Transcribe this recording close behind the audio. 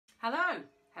Hello,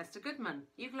 Hester Goodman,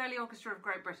 Ukulele Orchestra of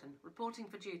Great Britain, reporting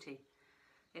for duty.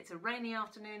 It's a rainy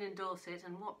afternoon in Dorset,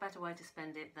 and what better way to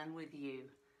spend it than with you?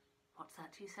 What's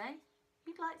that you say?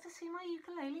 You'd like to see my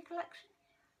ukulele collection?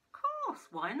 Of course,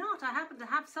 why not? I happen to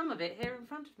have some of it here in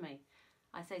front of me.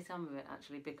 I say some of it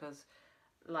actually because,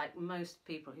 like most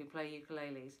people who play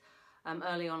ukuleles,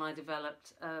 early on I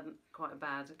developed quite a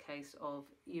bad case of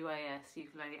UAS,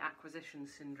 Ukulele Acquisition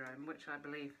Syndrome, which I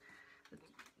believe the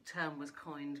term was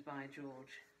coined by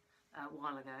George a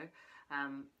while ago,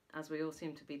 as we all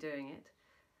seem to be doing it.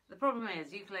 The problem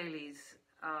is ukuleles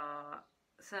are,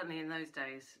 certainly in those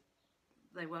days,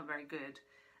 they weren't very good.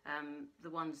 The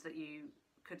ones that you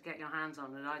could get your hands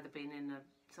on had either been in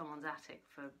someone's attic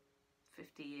for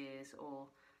 50 years or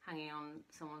hanging on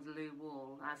someone's loo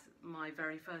wall, as my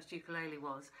very first ukulele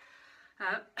was.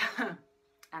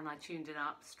 And I tuned it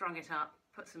up, strung it up,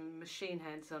 put some machine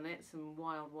heads on it, some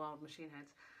wild machine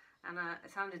heads, and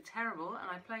it sounded terrible, and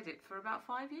I played it for about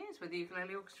 5 years with the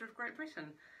Ukulele Orchestra of Great Britain.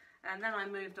 And then I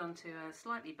moved on to a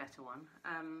slightly better one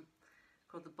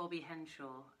called the Bobby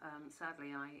Henshaw.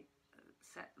 Sadly, I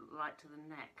set light to the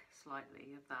neck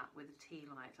slightly of that with a tea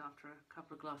light after a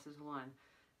couple of glasses of wine,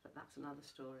 but that's another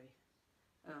story.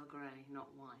 Earl Grey, not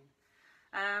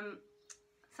wine.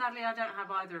 Sadly, I don't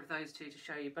have either of those two to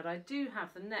show you, but I do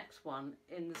have the next one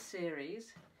in the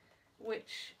series,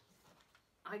 which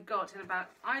I got in about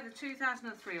either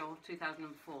 2003 or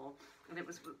 2004, and it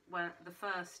was the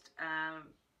first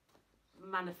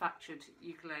manufactured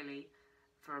ukulele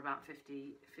for about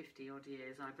 50 odd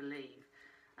years, I believe,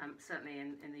 certainly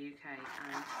in the UK,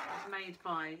 and it's made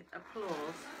by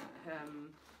Applause,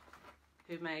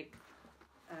 who make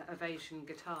Ovation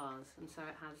guitars, and so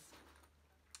it has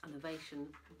an Ovation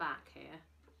back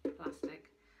here,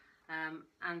 plastic,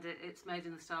 and it's made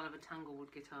in the style of a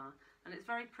tanglewood guitar, and it's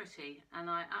very pretty, and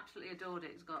I absolutely adored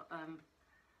it. It's got a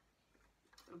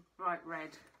bright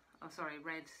red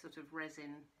sort of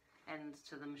resin ends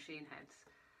to the machine heads,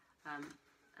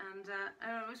 and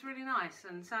it was really nice,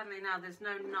 and sadly now there's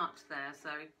no nut there,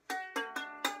 so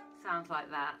sounds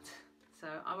like that, so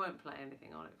I won't play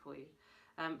anything on it for you.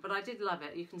 But I did love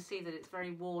it. You can see that it's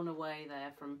very worn away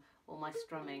there from all my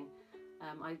strumming.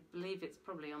 I believe it's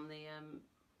probably on the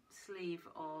sleeve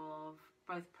of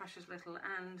both Precious Little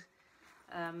and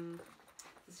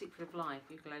The Secret of Life,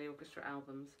 Ukulele Orchestra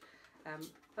albums.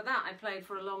 But that I played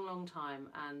for a long time,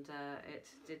 and it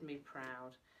did me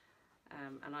proud.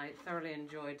 And I thoroughly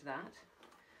enjoyed that.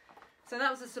 So that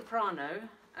was a soprano.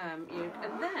 And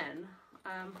then,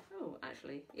 oh,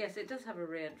 actually, yes, it does have a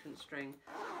re-entrant string.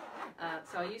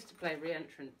 So I used to play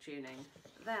re-entrant tuning.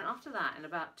 Then after that, in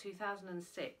about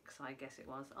 2006, I guess it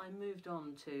was, I moved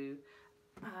on to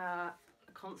a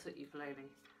concert ukulele,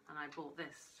 and I bought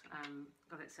this,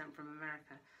 got it sent from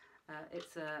America.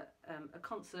 It's a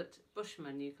concert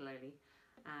Bushman ukulele,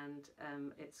 and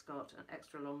it's got an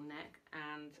extra long neck,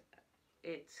 and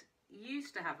it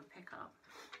used to have a pickup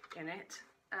in it,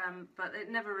 but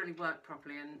it never really worked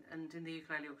properly, and in the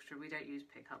Ukulele Orchestra we don't use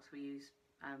pickups, we use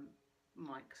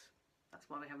mics. That's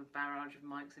why we have a barrage of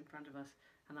mics in front of us,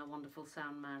 and our wonderful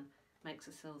sound man makes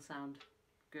us all sound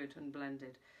good and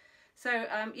blended. So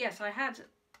yes, I had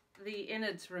the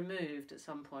innards removed at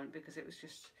some point because it was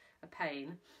just a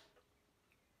pain,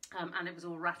 and it was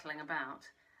all rattling about.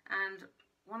 And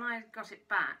when I got it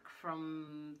back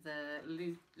from the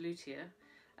luthier,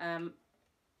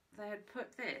 they had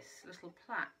put this little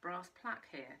plaque, brass plaque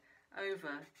here,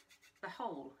 over the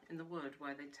hole in the wood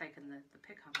where they'd taken the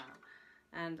pickup out.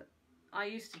 And I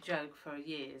used to joke for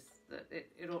years that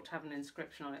it ought to have an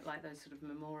inscription on it, like those sort of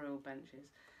memorial benches.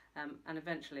 And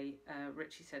eventually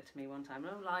Richie said to me one time,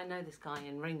 "Oh, well, I know this guy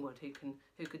in Ringwood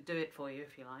who could do it for you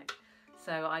if you like."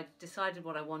 So I decided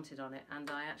what I wanted on it, and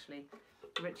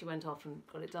Richie went off and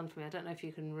got it done for me. I don't know if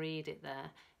you can read it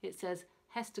there. It says,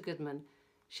 "Hester Goodman,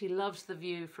 she loves the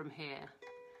view from here."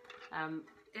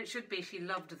 It should be "she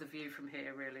loved the view from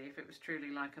here," really, if it was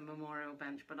truly like a memorial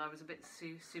bench, but I was a bit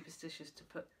superstitious to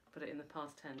put it in the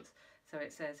past tense. So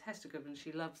it says, "Hester Goodman,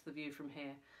 she loves the view from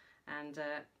here." And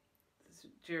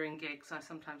during gigs I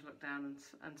sometimes look down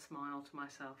and smile to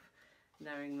myself,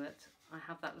 knowing that I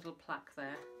have that little plaque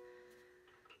there.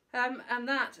 And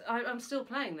that, I'm still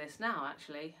playing this now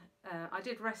actually. I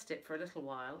did rest it for a little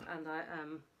while,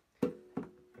 and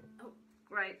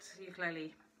great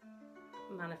ukulele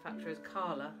manufacturers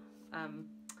Carla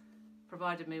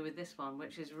provided me with this one,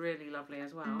 which is really lovely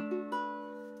as well.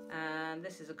 And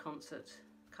this is a concert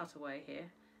cutaway here,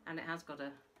 and it has got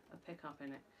a pickup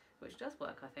in it, which does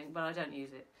work I think, but I don't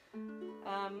use it.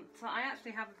 So I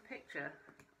actually have a picture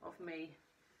of me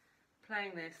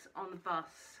playing this on the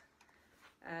bus,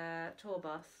 tour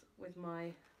bus, with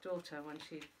my daughter when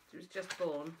she was just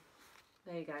born.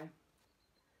 There you go.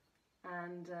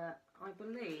 And I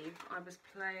believe I was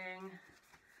playing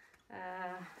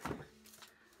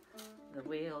the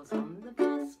wheels on the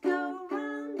bus go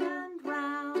round and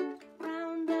round,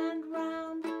 round and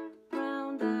round,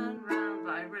 round and round.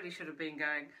 But I really should have been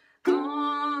going,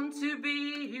 born to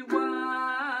be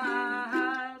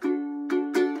wild.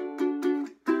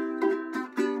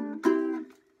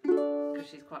 Because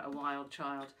she's quite a wild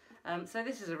child. So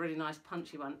this is a really nice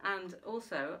punchy one. And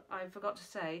also, I forgot to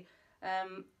say,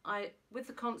 with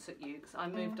the concert ukes, I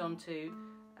moved on to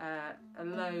a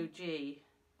low G,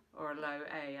 or a low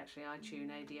A actually. I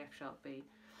tune A, D, F sharp B.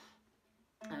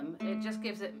 It just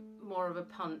gives it more of a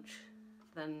punch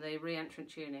than the re-entrant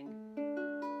tuning.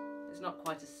 It's not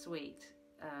quite as sweet,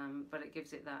 but it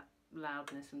gives it that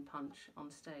loudness and punch on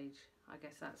stage. I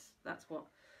guess that's what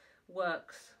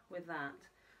works with that.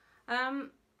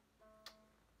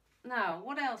 Now,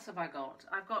 what else have I got?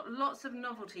 I've got lots of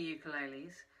novelty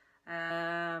ukuleles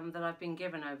that I've been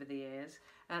given over the years.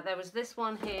 There was this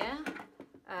one here.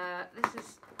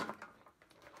 This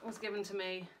was given to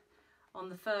me on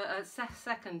the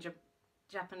second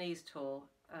Japanese tour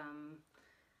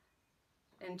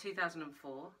in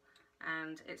 2004,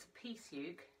 and it's a piece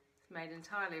uke. It's made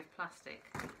entirely of plastic,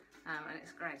 and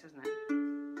it's great, isn't it?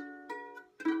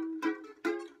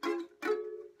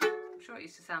 I'm sure it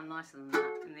used to sound nicer than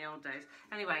that in the old days.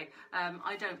 Anyway,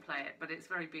 I don't play it, but it's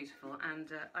very beautiful,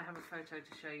 and I have a photo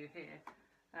to show you here.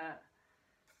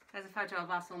 There's a photo of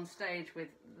us on stage with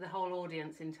the whole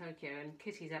audience in Tokyo, and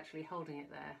Kitty's actually holding it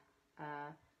there.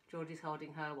 Georgie's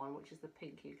holding her one, which is the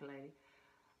pink ukulele.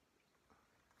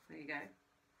 There you go.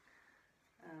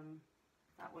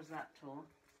 That was that tour.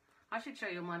 I should show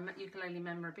you my ukulele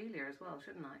memorabilia as well,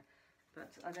 shouldn't I?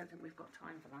 But I don't think we've got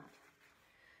time for that.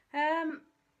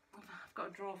 I've got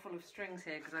a drawer full of strings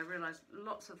here because I realised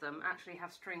lots of them actually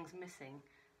have strings missing.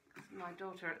 My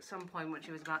daughter, at some point when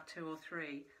she was about 2 or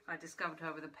 3, I discovered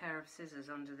her with a pair of scissors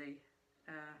under the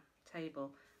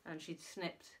table, and she'd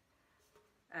snipped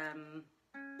the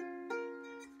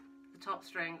top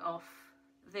string off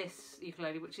this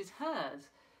ukulele, which is hers.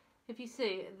 If you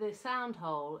see, the sound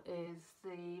hole is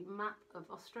the map of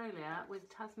Australia with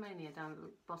Tasmania down at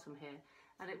the bottom here,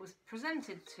 and it was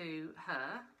presented to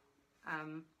her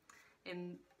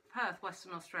in Perth,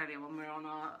 Western Australia, when we were on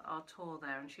our tour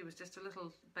there, and she was just a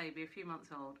little baby, a few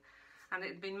months old, and it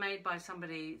had been made by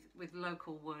somebody with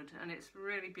local wood, and it's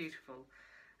really beautiful.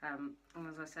 And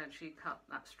as I said, she cut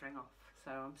that string off,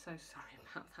 so I'm so sorry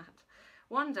about that.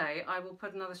 One day I will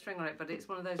put another string on it, but it's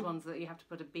one of those ones that you have to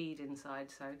put a bead inside,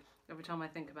 so every time I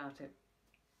think about it,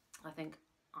 I think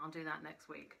I'll do that next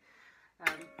week.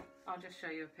 I'll just show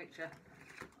you a picture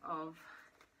of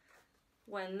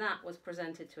when that was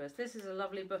presented to us. This is a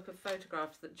lovely book of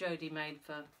photographs that Jodie made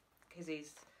for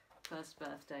Kizzy's first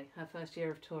birthday, her first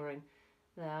year of touring.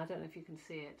 There, I don't know if you can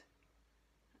see it.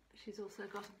 She's also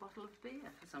got a bottle of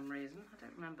beer for some reason. I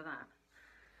don't remember that.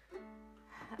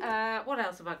 What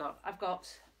else have I got? I've got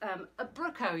a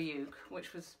Brucko uke,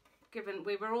 which was given,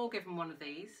 we were all given one of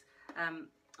these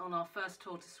on our first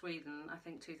tour to Sweden, I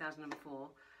think 2004.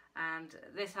 And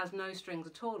this has no strings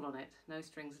at all on it, no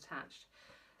strings attached.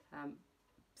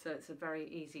 So it's a very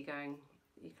easygoing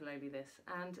ukulele, this.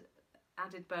 And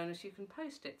added bonus, you can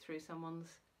post it through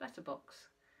someone's letterbox.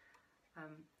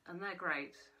 And they're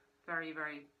great. Very,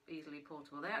 very easily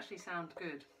portable. They actually sound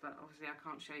good, but obviously I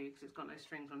can't show you because it's got no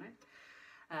strings on it.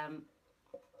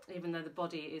 Even though the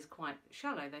body is quite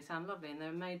shallow, they sound lovely. And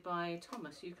they're made by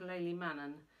Thomas Ukulele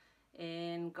Manon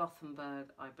in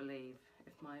Gothenburg, I believe,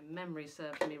 if my memory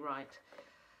serves me right.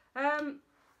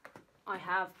 I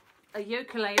have a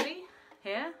ukulele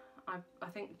here. I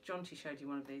think Jonty showed you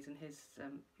one of these in his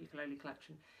ukulele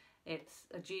collection. It's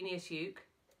a Genius uke,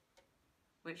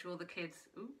 which all the kids...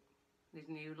 Ooh, there's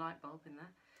a new light bulb in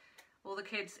there. All the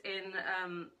kids in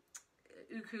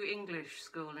Uku English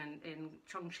school in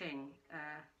Chongqing,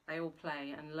 they all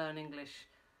play and learn English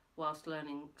whilst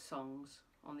learning songs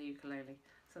on the ukulele.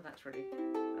 So that's great.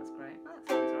 That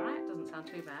sounds alright, doesn't sound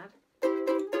too bad.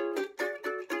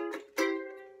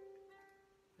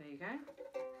 There you go.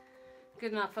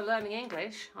 Good enough for learning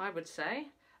English, I would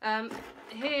say.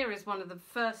 Here is one of the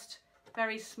first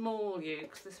very small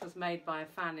ukes. This was made by a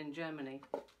fan in Germany.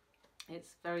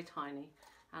 It's very tiny,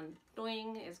 and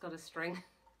doing, it's got a string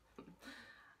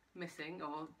missing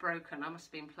or broken. I must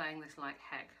have been playing this like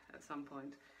heck at some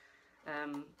point.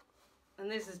 And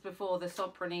this is before the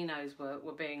sopraninos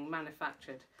were being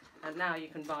manufactured. And now you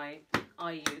can buy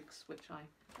I-ukes, which I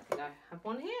think I have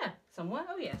one here somewhere.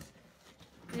 Oh yes,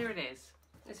 here it is.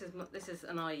 This is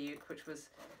an I-uke, which was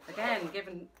again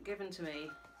given to me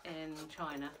in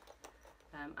China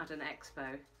at an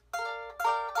expo.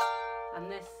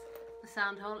 And this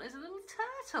sound hole is a little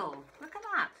turtle. Look at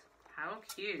that. How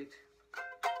cute.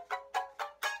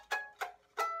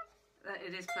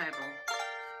 It is playable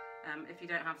if you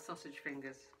don't have sausage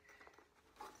fingers.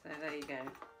 So there you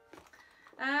go.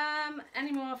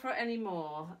 Any more for any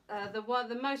more?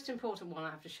 The most important one I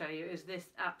have to show you is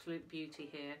this absolute beauty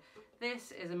here.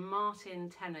 This is a Martin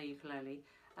tenor ukulele.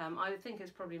 I think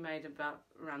it's probably made about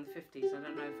around the 50s. I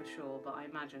don't know for sure, but I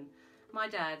imagine. My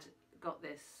dad got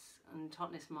this in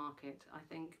Totnes Market, I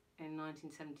think in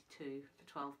 1972 for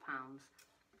 £12.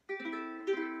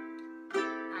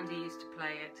 And he used to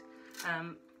play it.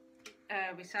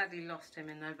 We sadly lost him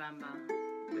in November,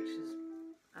 which is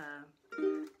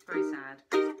very sad.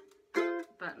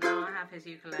 But now I have his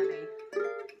ukulele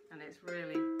and it's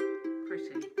really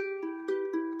pretty.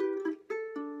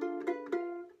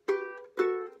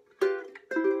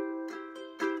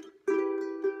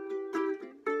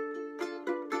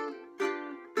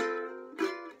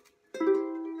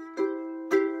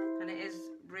 And it is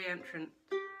re-entrant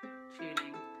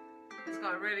tuning. It's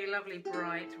got a really lovely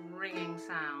bright ringing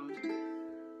sound.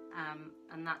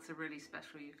 And that's a really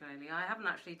special ukulele. I haven't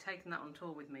actually taken that on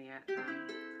tour with me yet.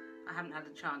 I haven't had a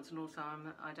chance, and also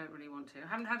I don't really want to. I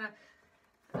haven't had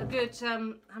a good,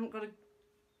 haven't got a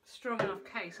strong enough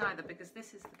case either, because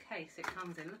this is the case it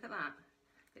comes in. Look at that.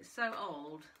 It's so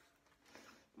old.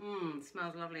 It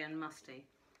smells lovely and musty.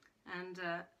 And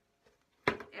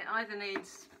it either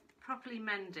needs properly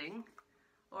mending,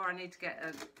 or I need to get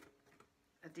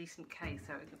a decent case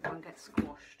so it won't get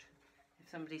squashed if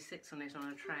somebody sits on it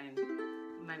on a train.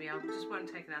 Maybe I just won't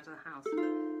take it out of the house.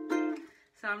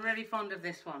 So I'm really fond of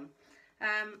this one.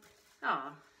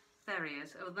 There he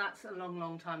is. Oh, that's a long,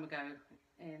 long time ago,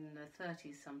 in the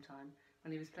 30s sometime,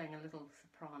 when he was playing a little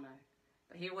soprano.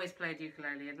 But he always played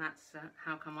ukulele, and that's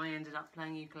how come I ended up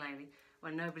playing ukulele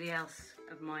when nobody else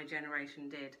of my generation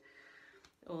did,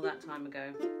 all that time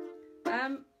ago.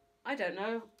 I don't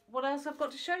know what else I've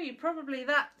got to show you. Probably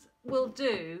that will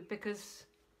do, because,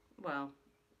 well,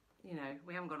 you know,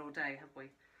 we haven't got all day, have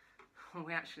we?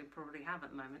 We actually probably have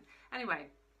at the moment. Anyway,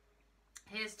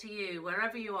 here's to you,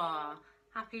 wherever you are.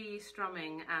 Happy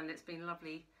strumming, and it's been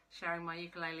lovely sharing my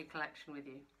ukulele collection with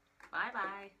you. Bye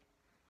bye.